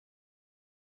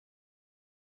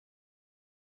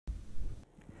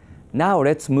Now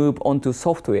let's move on to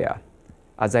software.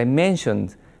 As I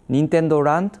mentioned, Nintendo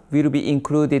Land will be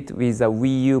included with the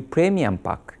Wii U Premium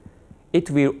Pack. It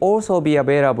will also be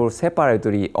available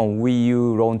separately on Wii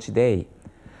U launch day.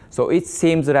 So it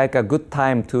seems like a good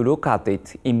time to look at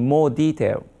it in more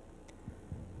detail.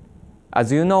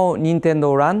 As you know,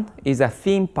 Nintendo Land is a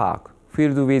theme park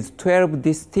filled with 12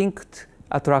 distinct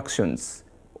attractions,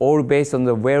 all based on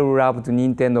the well-loved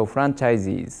Nintendo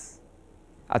franchises.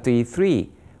 At E3,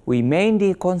 we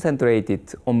mainly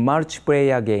concentrated on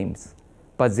multiplayer games,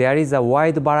 but there is a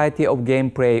wide variety of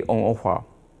gameplay on offer.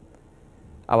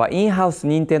 Our in-house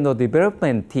Nintendo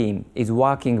development team is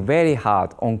working very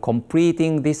hard on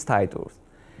completing these titles,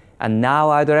 and now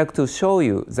I'd like to show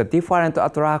you the different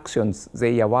attractions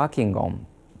they are working on.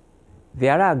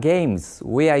 There are games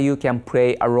where you can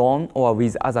play alone or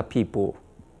with other people.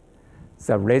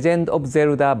 The Legend of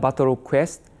Zelda Battle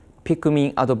Quest,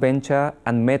 Pikmin Adventure,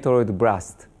 and Metroid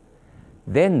Blast.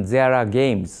 Then there are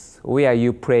games where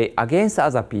you play against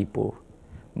other people.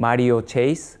 Mario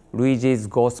Chase, Luigi's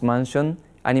Ghost Mansion,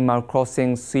 Animal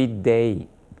Crossing Sweet Day.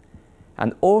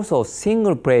 And also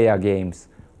single-player games,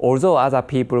 although other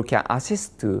people can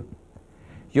assist too.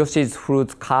 Yoshi's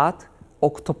Fruit Cart,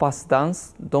 Octopus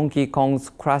Dance, Donkey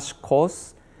Kong's Crash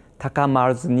Course,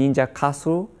 Takamaru's Ninja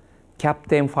Castle,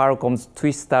 Captain Falcon's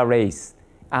Twister Race,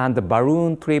 and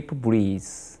Balloon Trip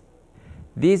Breeze.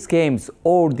 These games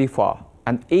all differ,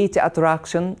 and each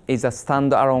attraction is a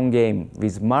standalone game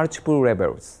with multiple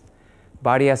levels,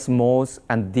 various modes,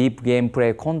 and deep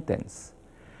gameplay contents.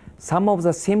 Some of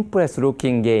the simplest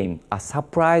looking games are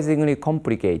surprisingly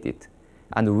complicated,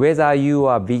 and whether you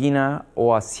are a beginner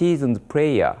or a seasoned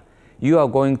player, you are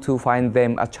going to find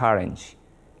them a challenge.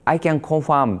 I can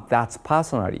confirm that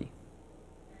personally.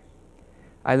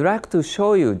 I'd like to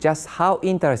show you just how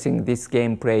interesting this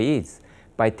gameplay is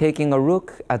by taking a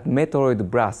look at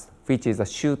Metroid Blast, which is a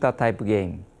shooter-type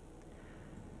game.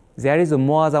 There is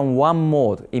more than one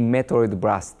mode in Metroid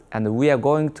Blast, and we are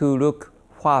going to look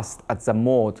first at the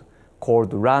mode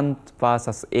called Land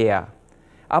vs. Air.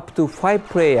 Up to 5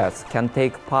 players can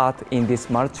take part in this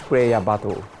multiplayer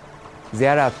battle.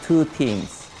 There are 2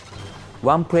 teams.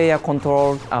 One player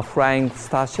controls a flying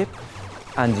starship,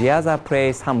 and the other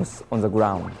plays Samus on the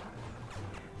ground.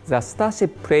 The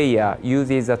starship player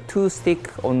uses a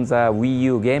 2-stick on the Wii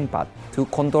U gamepad to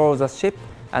control the ship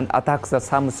and attack the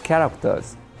Samus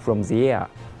characters from the air.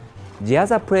 The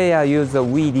other player uses the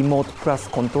Wii Remote Plus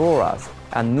controllers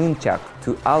and nunchuck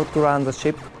to outrun the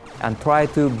ship and try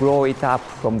to blow it up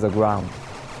from the ground.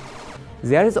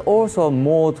 There is also a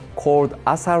mode called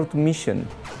Assault Mission,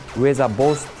 where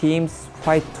both teams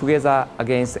fight together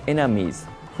against enemies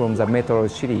from the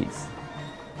Metroid series.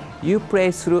 You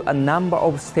play through a number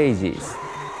of stages,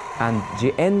 and at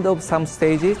the end of some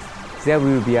stages, there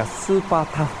will be a super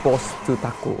tough boss to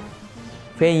tackle.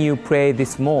 When you play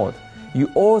this mode, you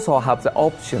also have the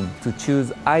option to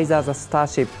choose either the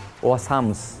starship or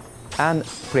Samus and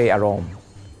play alone.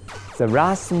 The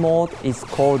last mode is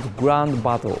called Grand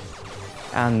Battle,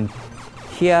 and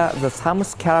here the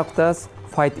Samus characters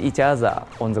fight each other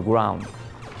on the ground.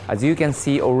 As you can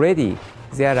see already,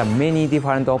 there are many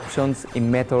different options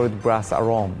in Metroid Blast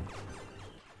alone.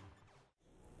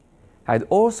 I'd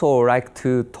also like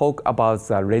to talk about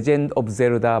the Legend of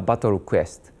Zelda Battle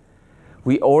Quest.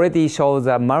 We already showed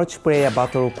the multiplayer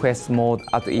Battle Quest mode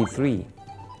at E3.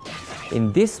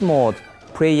 In this mode,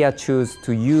 players choose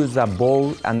to use a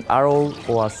bow and arrow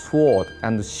or a sword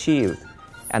and shield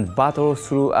and battle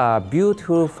through a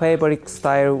beautiful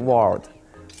fabric-style world,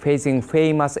 facing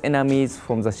famous enemies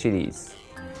from the series.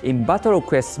 In Battle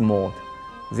Quest mode,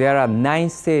 there are 9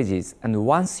 stages, and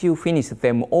once you finish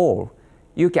them all,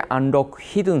 you can unlock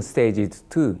hidden stages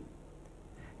too.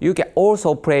 You can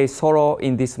also play solo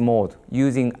in this mode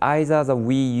using either the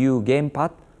Wii U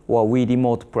gamepad or Wii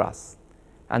Remote Plus.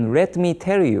 And let me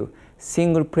tell you,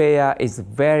 single player is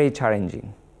very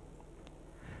challenging.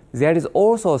 There is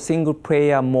also a single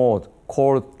player mode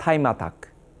called Time Attack.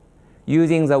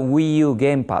 Using the Wii U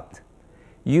gamepad,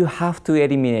 you have to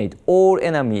eliminate all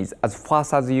enemies as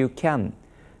fast as you can.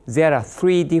 There are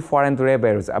 3 different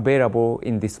levels available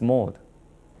in this mode.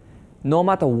 No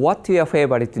matter what your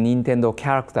favorite Nintendo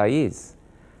character is,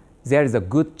 there is a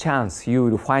good chance you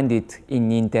will find it in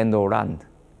Nintendo Land.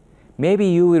 Maybe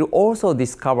you will also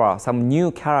discover some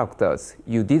new characters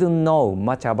you didn't know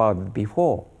much about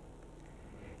before.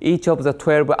 Each of the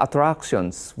 12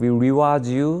 attractions will reward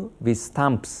you with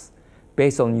stamps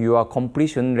based on your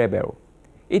completion level.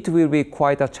 It will be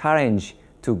quite a challenge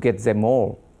to get them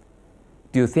all.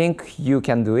 Do you think you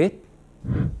can do it?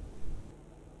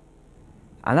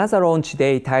 Another launch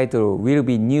day title will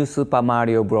be New Super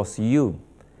Mario Bros. U.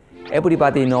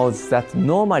 Everybody knows that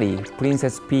normally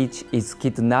Princess Peach is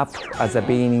kidnapped at the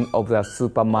beginning of the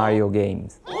Super Mario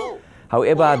games.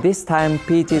 However, this time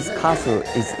Peach's castle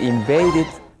is invaded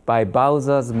by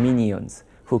Bowser's minions,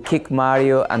 who kick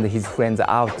Mario and his friends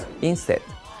out instead.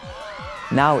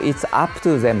 Now it's up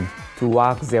to them to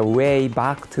work their way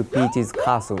back to Peach's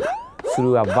castle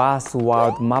through a vast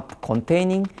world map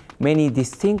containing many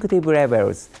distinctive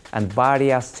levels and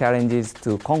various challenges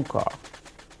to conquer.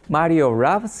 Mario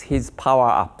loves his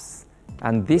power-ups,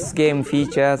 and this game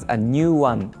features a new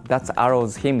one that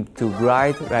allows him to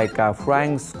glide like a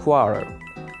flying squirrel.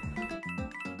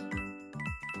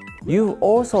 You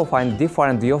also find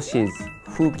different Yoshis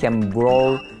who can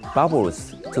blow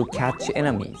bubbles to catch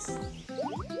enemies.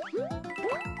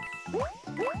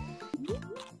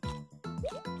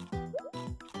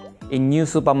 In New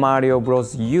Super Mario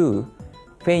Bros. U,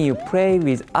 when you play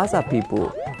with other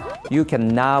people, you can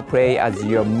now play as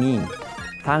your Mii.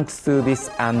 Thanks to this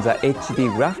and the HD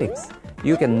graphics,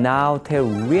 you can now tell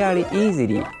really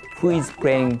easily who is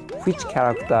playing which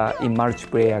character in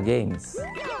multiplayer games.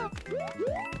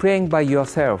 Playing by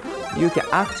yourself, you can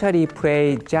actually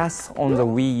play just on the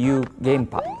Wii U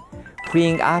gamepad,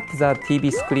 freeing up the TV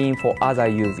screen for other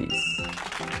users.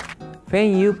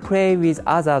 When you play with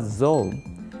others though,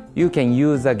 you can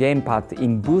use the gamepad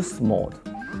in boost mode.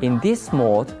 In this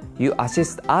mode, you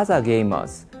assist other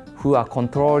gamers who are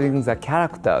controlling the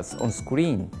characters on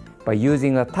screen by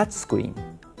using a touchscreen.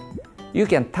 You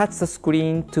can touch the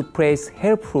screen to place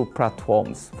helpful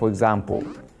platforms, for example.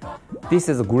 This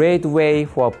is a great way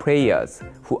for players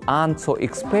who aren't so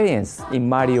experienced in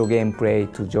Mario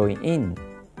gameplay to join in.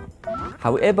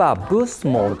 However, boost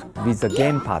mode with the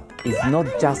gamepad is not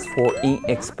just for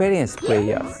inexperienced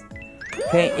players.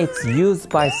 When it's used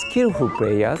by skillful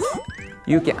players,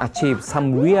 you can achieve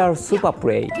some real super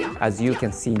play, as you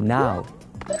can see now.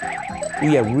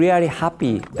 We are really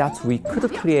happy that we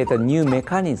could create a new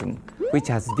mechanism which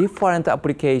has different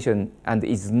application and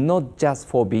is not just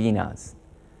for beginners.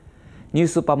 New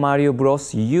Super Mario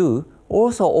Bros. U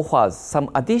also offers some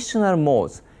additional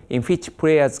modes in which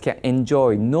players can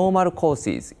enjoy normal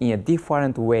courses in a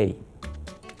different way.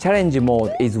 Challenge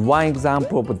mode is one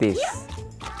example of this.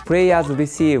 Players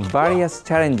receive various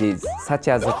challenges such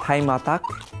as a time attack,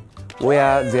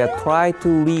 where they try to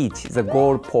reach the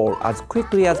goal pole as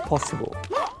quickly as possible.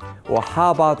 Or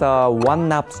how about a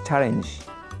one-up challenge,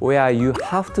 where you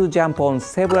have to jump on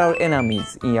several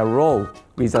enemies in a row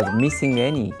without missing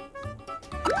any.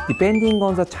 Depending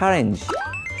on the challenge,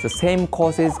 the same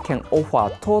courses can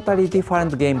offer totally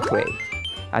different gameplay,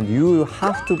 and you will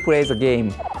have to play the game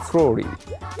thoroughly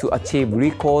to achieve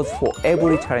records for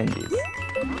every challenge.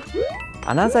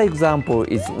 Another example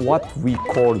is what we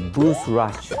call Boost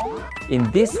Rush. In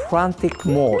this frantic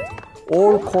mode,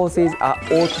 all courses are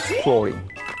auto-scrolling.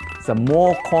 The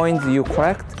more coins you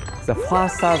collect, the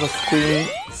faster the screen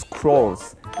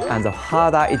scrolls, and the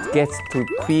harder it gets to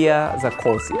clear the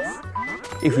courses.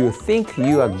 If you think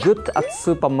you are good at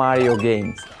Super Mario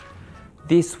games,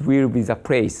 this will be the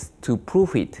place to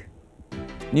prove it.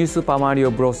 New Super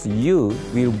Mario Bros. U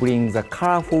will bring the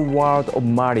colorful world of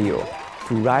Mario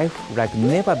to life like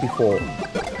never before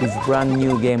with brand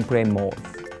new gameplay modes.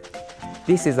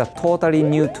 This is a totally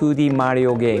new 2D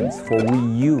Mario games for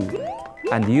Wii U,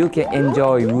 and you can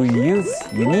enjoy Wii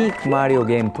U's unique Mario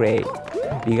gameplay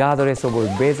regardless of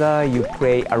whether you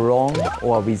play alone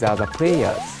or with other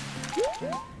players.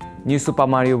 New Super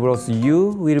Mario Bros. U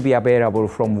will be available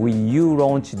from Wii U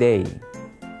launch day.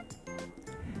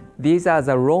 These are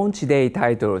the launch day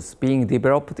titles being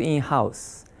developed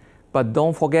in-house. But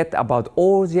don't forget about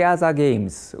all the other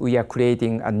games we are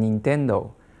creating at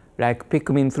Nintendo, like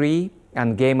Pikmin 3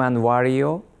 and Game &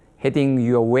 Wario, heading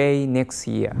your way next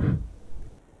year.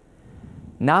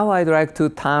 Now I'd like to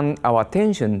turn our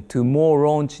attention to more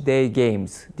launch day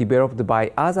games developed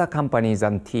by other companies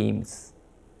and teams.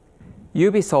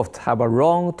 Ubisoft have a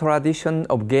long tradition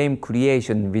of game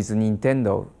creation with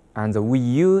Nintendo, and the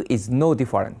Wii U is no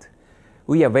different.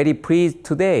 We are very pleased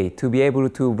today to be able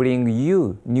to bring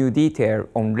you new detail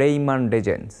on Rayman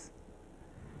Legends.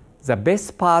 The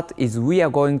best part is we are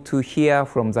going to hear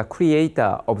from the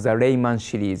creator of the Rayman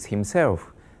series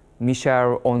himself,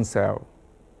 Michel Ancel.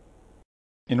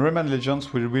 In Rayman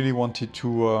Legends, we really wanted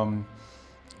to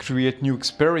create new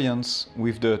experience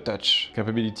with the touch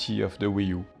capability of the Wii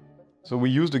U. So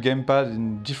we use the gamepad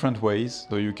in different ways.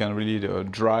 So you can really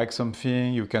drag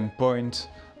something, you can point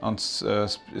on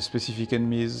specific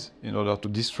enemies in order to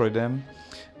destroy them,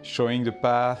 showing the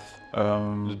path.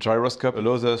 The gyroscope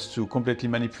allows us to completely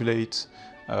manipulate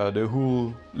the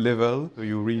whole level, so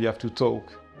you really have to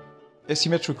talk.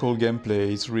 Asymmetrical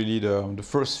gameplay is really the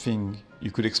first thing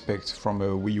you could expect from a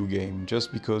Wii U game,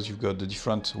 just because you've got the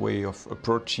different way of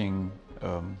approaching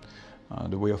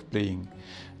the way of playing.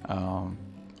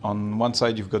 On one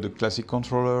side you've got the classic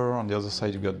controller, on the other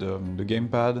side you've got the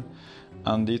gamepad,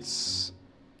 and it's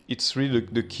really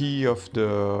the key of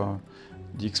the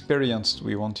experience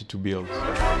we wanted to build.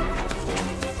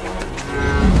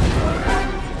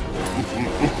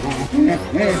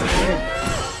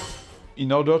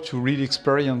 In order to really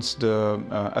experience the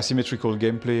asymmetrical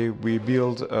gameplay, we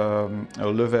built a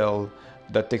level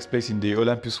that takes place in the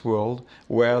Olympus world,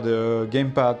 where the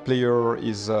gamepad player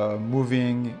is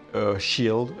moving a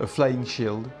shield, a flying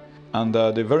shield. And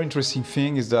the very interesting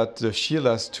thing is that the shield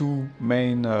has two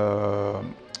main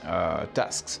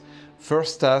tasks.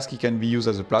 First task, it can be used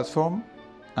as a platform,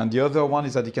 and the other one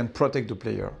is that it can protect the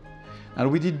player. And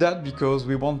we did that because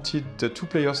we wanted the two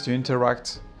players to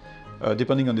interact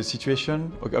depending on the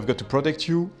situation. Okay, I've got to protect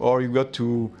you, or you've got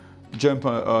to jump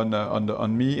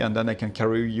on me and then I can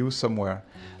carry you somewhere.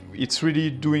 It's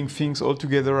really doing things all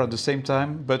together at the same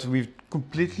time, but with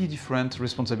completely different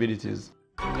responsibilities.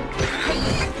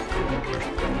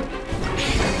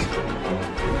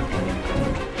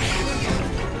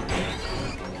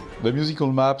 The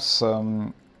musical maps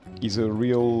is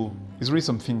really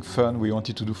something fun we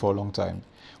wanted to do for a long time.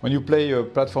 When you play a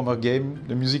platformer game,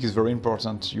 the music is very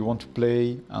important. You want to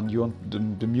play and you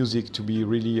want the music to be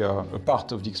really a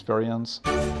part of the experience.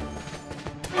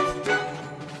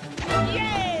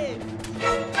 Yeah!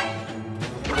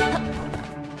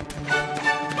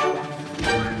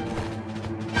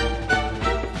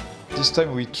 This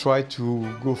time we try to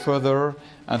go further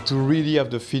and to really have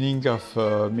the feeling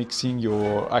of mixing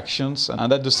your actions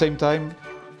and at the same time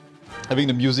having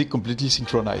the music completely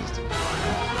synchronized.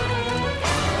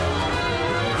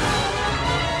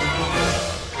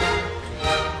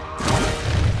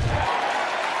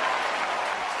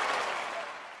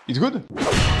 It's good.